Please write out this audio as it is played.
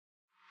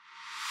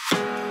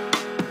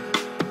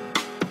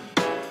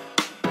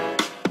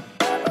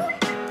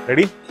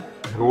Ready?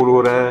 Role हो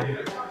रहा है.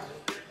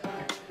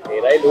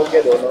 मेरा ही लोग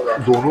है दोनों का.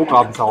 दोनों का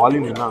सवाल ही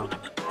नहीं ना.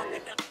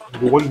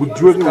 गोवन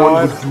गुज्जू है कि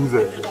गोवन गुज्जूस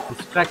है?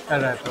 डिस्ट्रैक्ट कर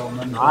रहा था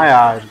मैं. हाँ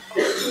यार.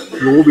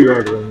 फ्लो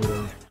बिगड़ रहा है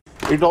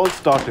मेरा. It all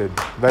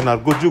started when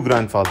our Gujju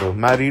grandfather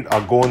married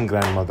our Goan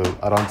grandmother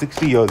around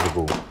 60 years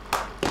ago.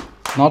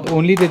 Not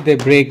only did they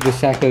break the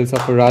shackles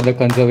of a rather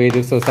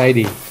conservative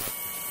society,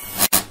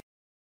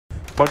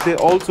 But they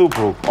also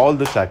broke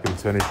all the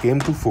shackles when it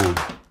came to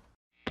food.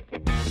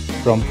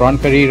 from prawn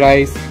curry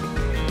rice,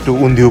 To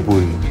Undiyu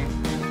Puri.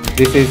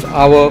 this is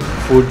our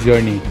food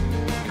journey.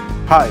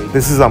 Hi,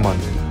 this is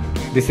Aman.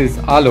 This is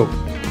Alok.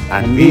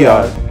 And we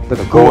are the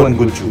Goan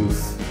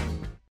Gujjus.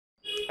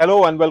 Hello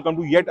and welcome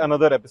to yet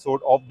another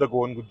episode of the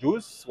Goan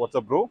Gujjus. What's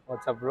up, bro?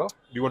 What's up, bro?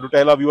 Do you want to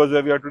tell our viewers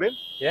where we are today?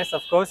 Yes,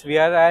 of course. We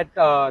are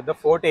at the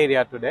fort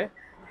area today,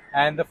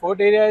 and the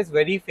fort area is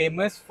very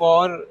famous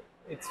for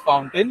its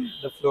fountain,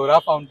 the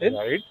Flora fountain.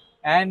 Right.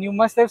 And you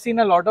must have seen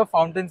a lot of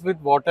fountains with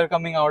water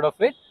coming out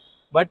of it.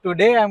 But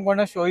today I'm going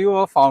to show you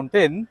a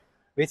fountain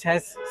which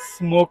has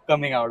smoke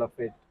coming out of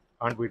it.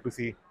 Can't wait to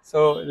see.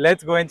 So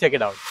let's go and check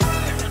it out.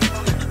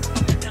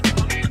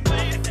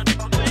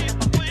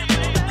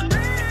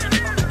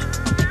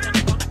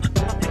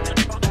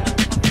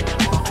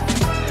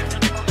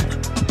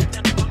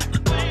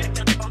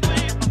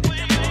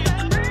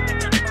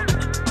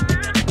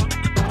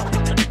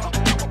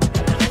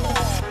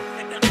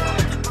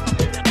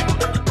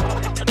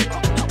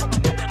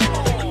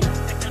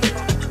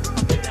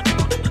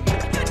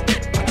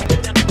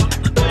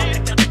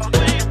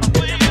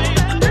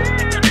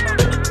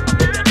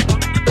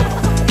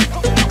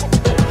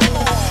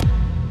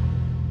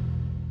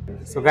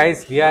 So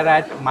guys, we are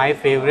at my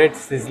favorite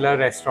Sizzler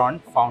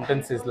restaurant,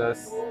 Fountain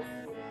Sizzlers,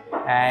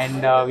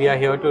 and we are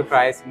here to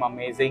try some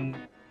amazing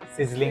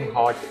sizzling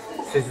hot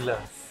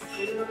sizzlers.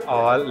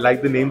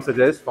 Like the name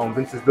suggests,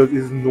 Fountain Sizzlers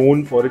is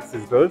known for its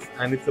sizzlers,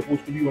 and it's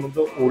supposed to be one of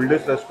the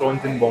oldest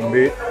restaurants in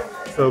Bombay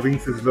serving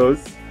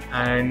sizzlers.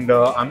 And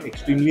I'm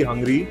extremely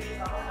hungry,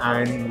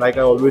 and like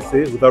I always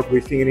say, without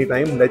wasting any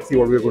time, let's see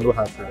what we're going to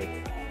have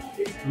today.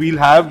 We'll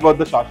have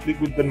the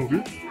shashlik with the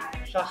noodles,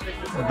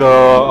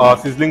 the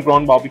sizzling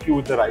prawn barbecue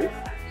with the rice,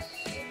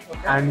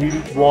 and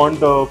we'll want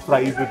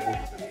fries with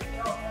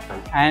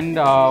both. And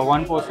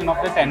one portion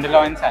of the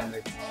tenderloin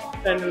sandwich.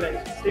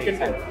 Chicken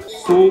sandwich.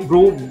 So,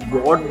 bro,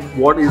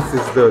 what is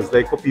sizzlers?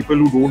 Like for people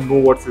who don't know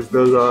what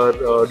sizzlers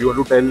are, do you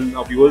want to tell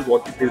our viewers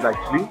what it is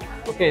actually?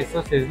 Okay,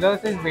 so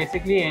sizzlers is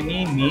basically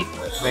any meat,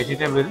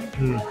 vegetable,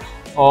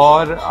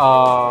 or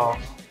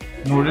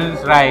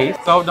noodles, rice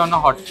served on a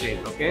hot plate.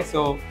 Okay,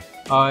 so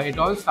it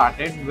all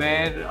started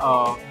where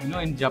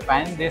in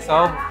Japan they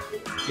serve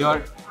your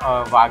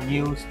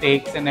wagyu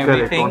steaks and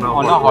everything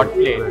on a hot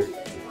plate, right.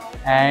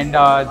 And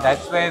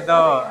that's where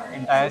the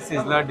entire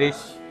sizzler dish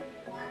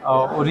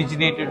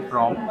originated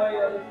from.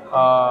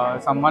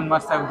 Someone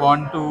must have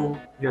gone to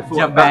So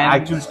Japan. the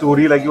actual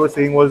story, like you were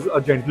saying, was a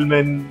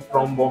gentleman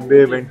from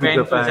Bombay went to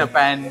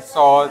Japan.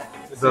 Saw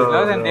the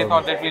sizzlers, and they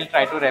thought that we'll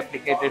try to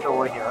replicate it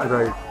over here.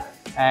 Right.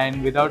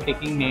 And without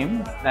taking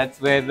names,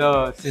 that's where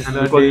the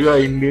sizzler Because dish. we are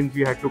Indians,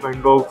 we had to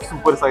kind of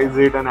supersize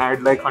it and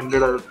add like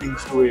 100 other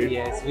things to it.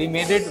 Yes, we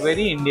made it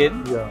very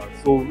Indian. Yeah.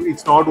 So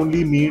it's not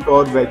only meat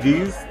or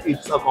veggies;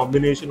 it's a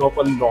combination of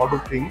a lot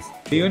of things.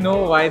 Do you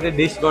know why the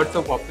dish got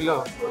so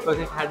popular? Because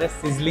it had a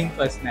sizzling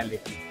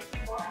personality.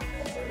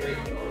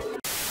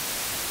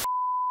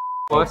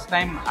 First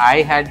time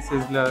I had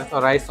sizzlers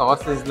or I saw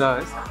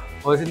sizzlers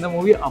was in the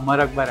movie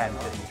Amar Akbar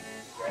Anthony.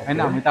 When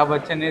Amitabh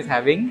Bachchan is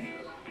having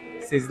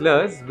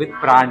sizzlers with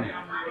prawn.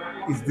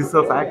 Is this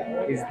a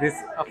fact? Is this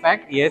a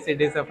fact? Yes,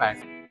 it is a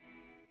fact.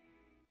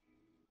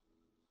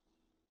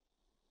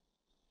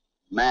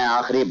 मैं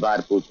आखिरी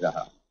बार पूछ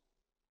रहा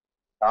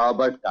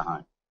Robert कहाँ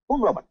है?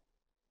 कौन Robert?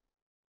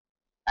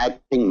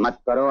 Acting मत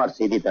करो और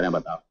सीधी तरह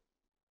बताओ,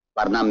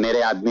 वरना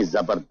मेरे आदमी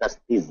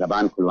जबरदस्ती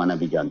जबान खुलवाना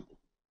भी जानते।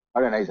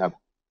 अरे नहीं साहब,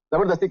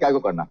 जबरदस्ती क्या को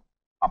करना?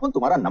 अपन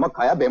तुम्हारा नमक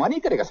खाया बेईमानी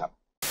करेगा साहब।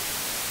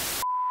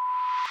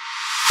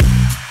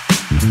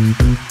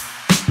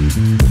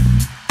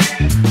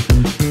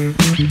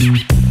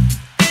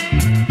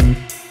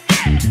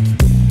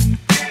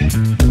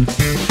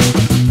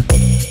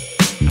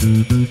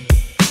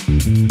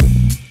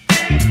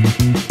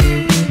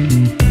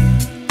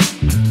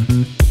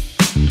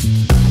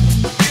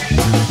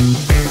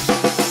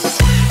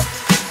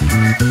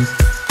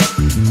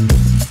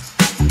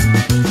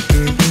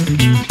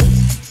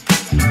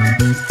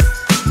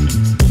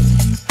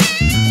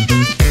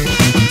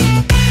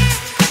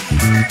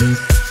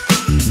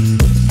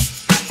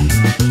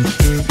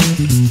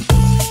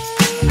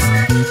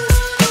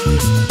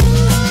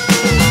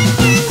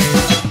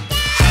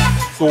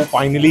 So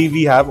finally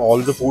we have all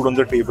the food on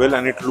the table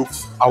and it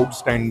looks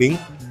outstanding.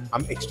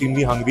 I'm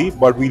extremely hungry,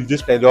 but we'll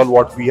just tell you all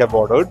what we have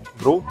ordered.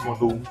 Bro, you want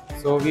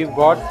to? So we've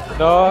got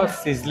the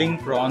sizzling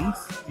prawns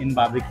in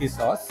barbecue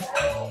sauce.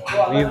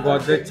 We've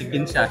got the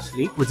chicken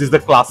shashlik, Which is the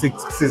classic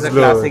sizzler. the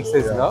classic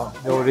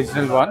sizzler, the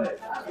original one.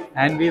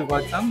 And we've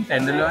got some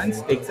tenderloin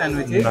steak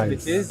sandwiches, Nice.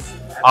 which is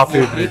Our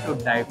absolutely favorite.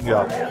 to die for.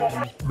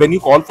 Yeah. When you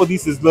call for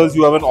these sizzlers,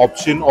 you have an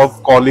option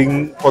of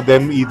calling for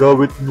them either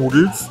with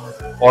noodles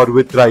or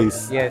with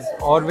rice. Yes,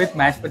 or with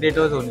mashed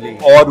potatoes only.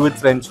 Or with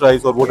French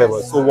fries or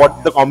whatever. So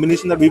what the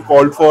combination that we've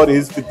called for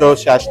is with the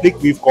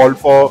shashlik, we've called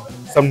for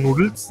some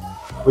noodles.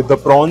 With the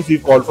prawns,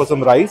 we've called for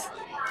some rice.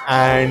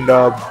 And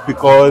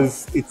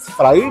because it's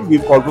fried,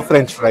 we've called for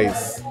French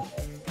fries.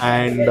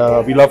 And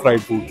we love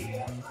fried food.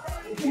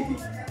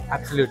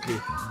 Absolutely.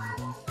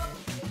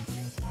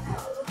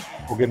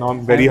 Okay, now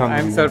I'm very hungry.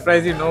 I'm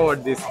surprised you know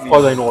what this means. Of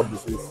course, I know what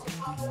this is.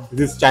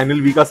 This is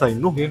Channel V ka sign,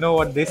 no? Do you know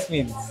what this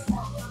means?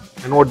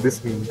 I know what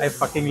this means. I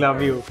fucking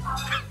love you.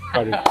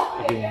 Got it.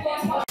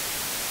 Okay.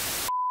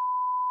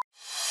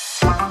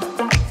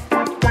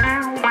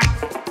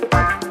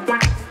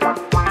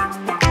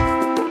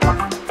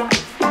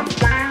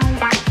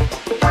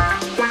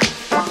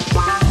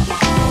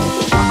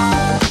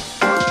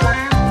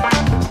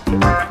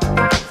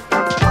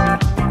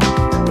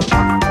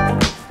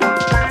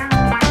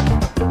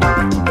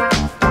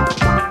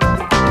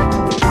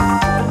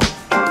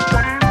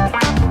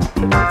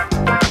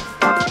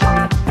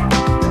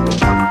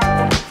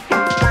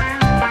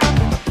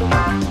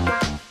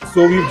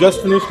 So we've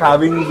just finished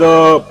having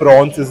the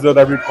prawn sizzler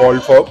that we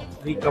called for.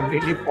 We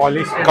completely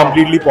polished it.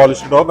 Completely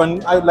polished it off,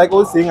 and like I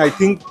was saying, I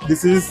think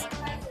this is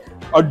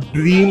a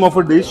dream of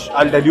a dish.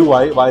 I'll tell you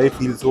why I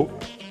feel so.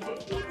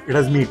 It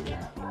has meat.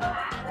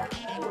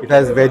 It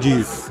has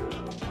veggies.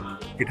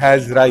 It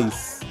has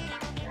rice.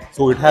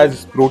 So it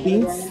has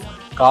proteins,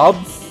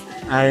 carbs,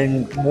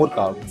 and more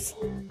carbs.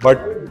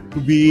 But to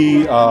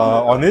be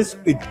honest,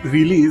 it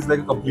really is like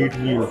a complete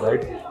meal,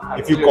 right?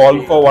 If you call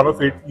for one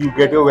of it, you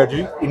get your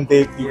veggie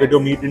intake, you get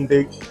your meat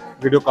intake,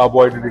 you get your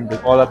carbohydrate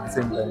intake, all at the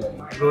same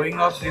time. Growing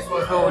up, this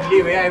was the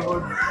only way I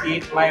would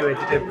eat my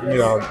vegetables.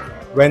 Yeah,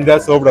 when they're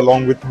served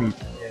along with meat.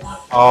 Yes.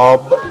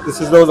 But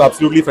this was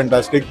absolutely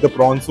fantastic. The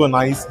prawns were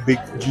nice, big,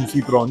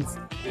 juicy prawns.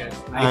 Yes.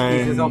 Nice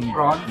pieces of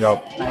prawns, Yeah.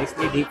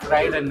 nicely deep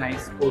fried and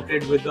nice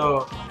coated with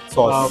the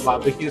Sauce.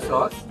 barbecue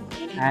sauce.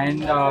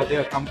 And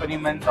the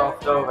accompaniments of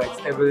the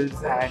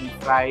vegetables and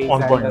fries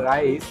On and point. the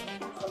rice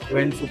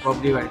went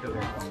superbly well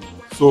together.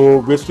 So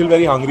we're still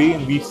very hungry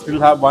and we still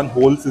have one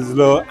whole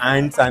sizzler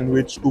and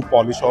sandwich to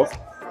polish off.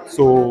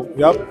 So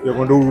yeah, we're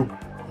going to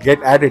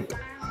get at it.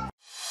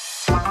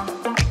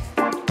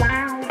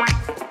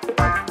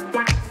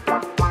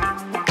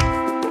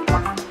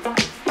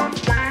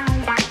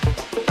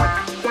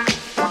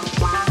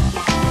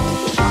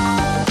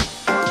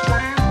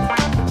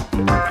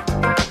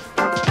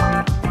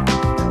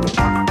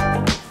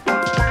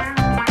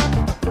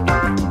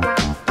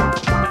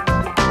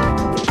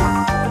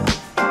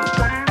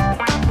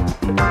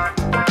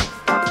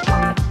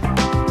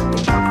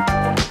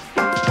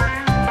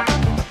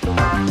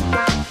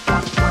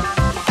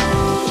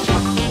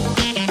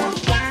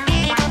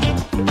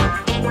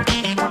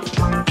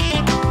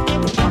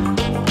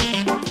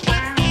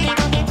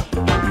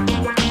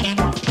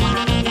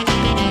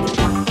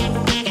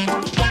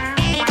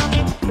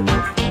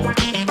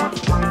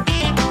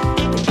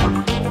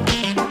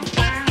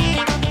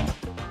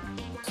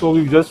 So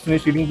we've just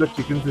finished eating the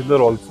chicken sizzler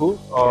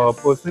also.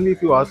 Personally,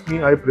 if you ask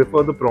me, I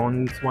prefer the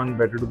prawns one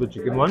better to the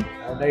chicken one.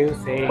 What are you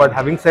saying? But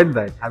having said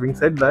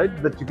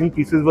that, the chicken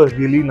pieces were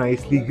really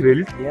nicely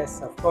grilled.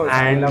 Yes, of course.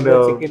 And, I love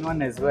the chicken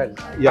one as well.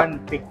 You yeah.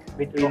 can't pick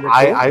between the two.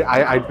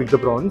 I'd pick the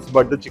prawns,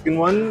 but the chicken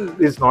one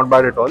is not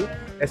bad at all.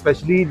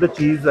 Especially the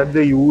cheese that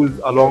they use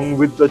along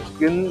with the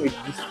chicken, it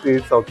just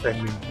tastes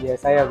outstanding.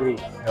 Yes, I agree.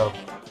 Yeah.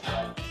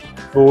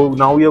 So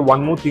now we have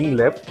one more thing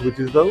left, which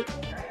is the,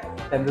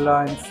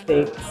 Tenderloin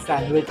steak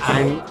sandwich.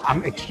 and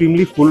I'm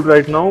extremely full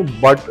right now,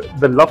 but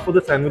the love for the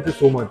sandwich is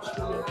so much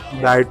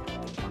that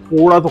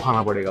थोड़ा तो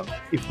खाना पड़ेगा,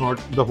 if not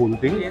the whole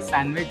thing. ये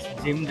sandwich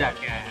gym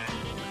जाके आया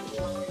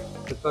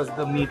है because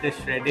the meat is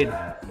shredded.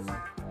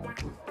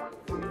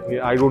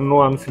 Yeah, I don't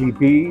know, I'm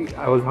sleepy,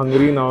 I was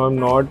hungry, now I'm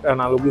not, and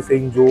Alok is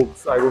saying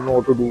jokes, I don't know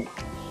what to do.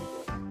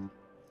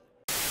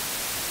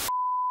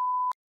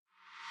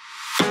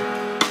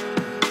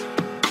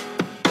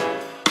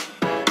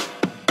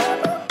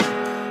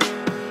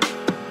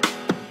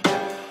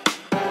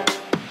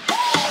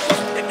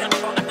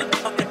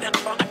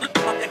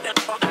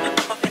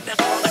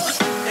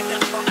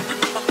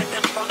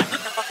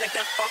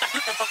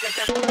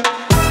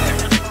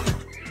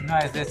 You know,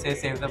 as they say,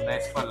 save the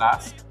best for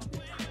last.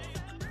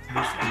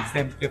 This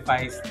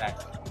exemplifies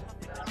that.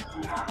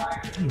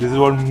 This is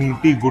what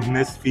meaty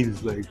goodness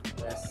feels like.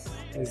 Yes,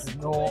 there's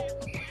no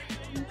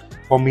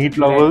For meat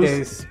lovers,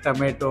 lettuce,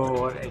 tomato,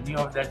 or any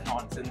of that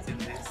nonsense in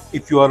this.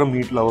 if you are a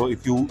meat lover,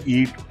 if you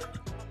eat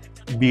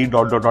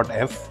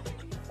B.F,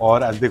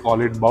 or as they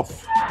call it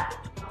buff,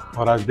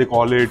 or as they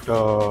call it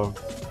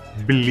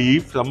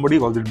belief, somebody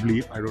calls it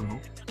belief, I don't know.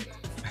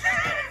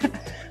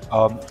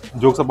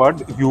 Jokes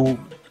apart, if you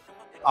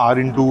are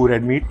into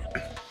red meat,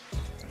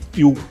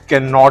 you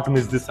cannot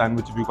miss this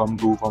sandwich if you come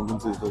to Fountain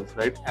Sizzlers,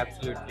 right?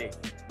 Absolutely.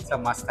 It's a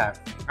must have.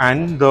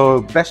 And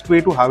the best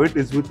way to have it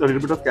is with a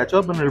little bit of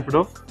ketchup and a little bit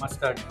of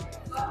Mustard.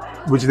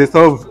 which they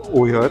serve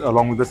over here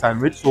along with the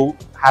sandwich. So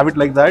have it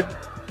like that,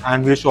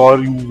 and we're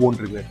sure you won't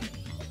regret.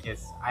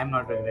 Yes, I'm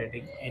not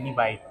regretting any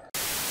bite.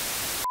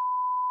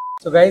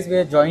 So guys, we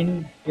are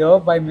joined here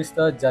by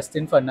Mr.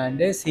 Justin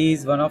Fernandez. He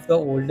is one of the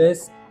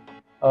oldest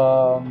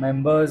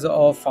members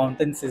of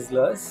Fountain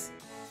Sizzlers.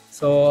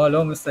 So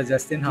hello Mr.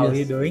 Justin, how are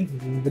you doing?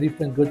 Very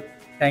fun, good.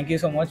 Thank you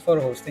so much for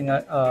hosting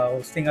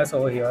us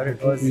over here.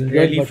 It was We enjoyed,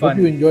 really but fun.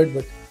 Hope you enjoyed,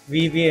 but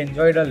We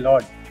enjoyed a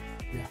lot.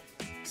 Yeah.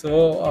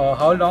 So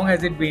how long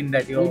has it been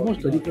that you're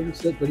almost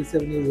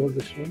 27 years old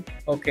restaurant.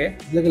 Okay.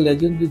 It's like a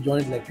legendary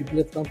joint. Like people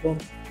have come from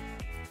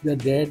their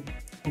dad,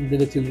 from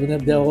their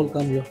children, they have all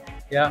come here.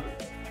 Yeah.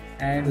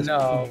 And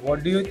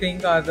what do you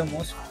think are the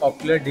most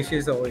popular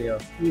dishes over here?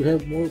 You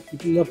have more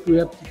people love to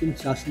have chicken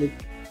shashlik.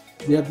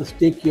 They have the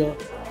steak here.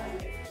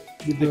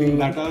 With I think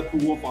that are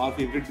two of our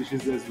favorite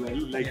dishes as well.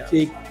 Like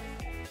steak,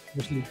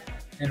 mostly.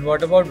 And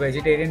what about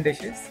vegetarian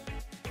dishes?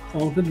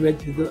 Fountain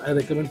veg is I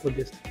recommend for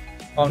this.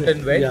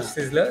 Fountain veg, Yeah.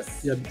 sizzlers?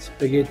 Yeah,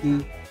 spaghetti,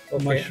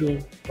 Okay. mushroom,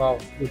 Wow.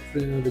 with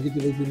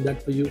vegetables in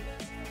that for you.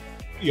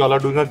 y'all are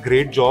doing a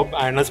great job,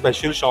 and a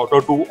special shout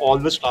out to all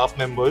the staff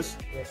members.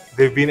 Yes.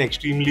 They've been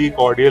extremely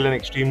cordial and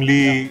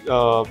extremely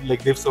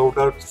like they've served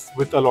us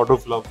with a lot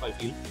of love, I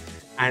feel,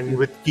 and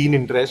with keen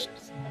interest,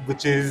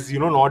 which is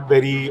not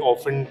very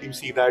often you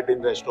see that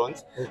in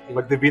restaurants. Okay.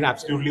 But they've been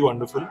absolutely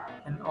wonderful.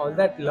 And all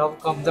that love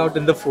comes out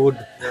in the food.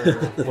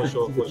 For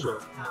sure, for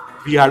sure.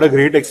 We had a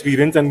great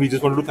experience, and we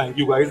just wanted to thank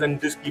you guys and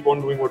just keep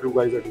on doing what you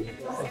guys are doing.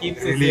 Keep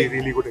Really, sizzling.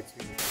 really good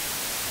experience.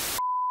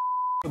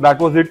 So that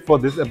was it for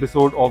this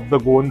episode of the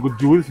Goan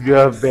Gujjus. We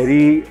are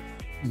very,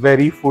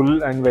 very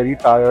full and very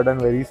tired and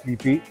very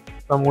sleepy.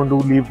 So I'm going to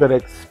leave the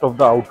rest of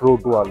the outro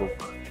to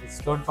Alok.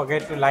 Just don't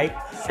forget to like,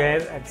 share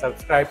and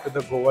subscribe to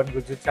the Goan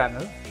Gujjus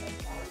channel.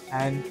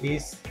 And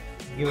please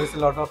give us a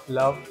lot of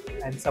love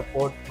and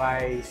support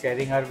by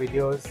sharing our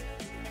videos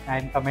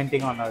and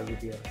commenting on our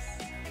videos.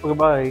 Okay,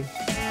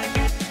 bye.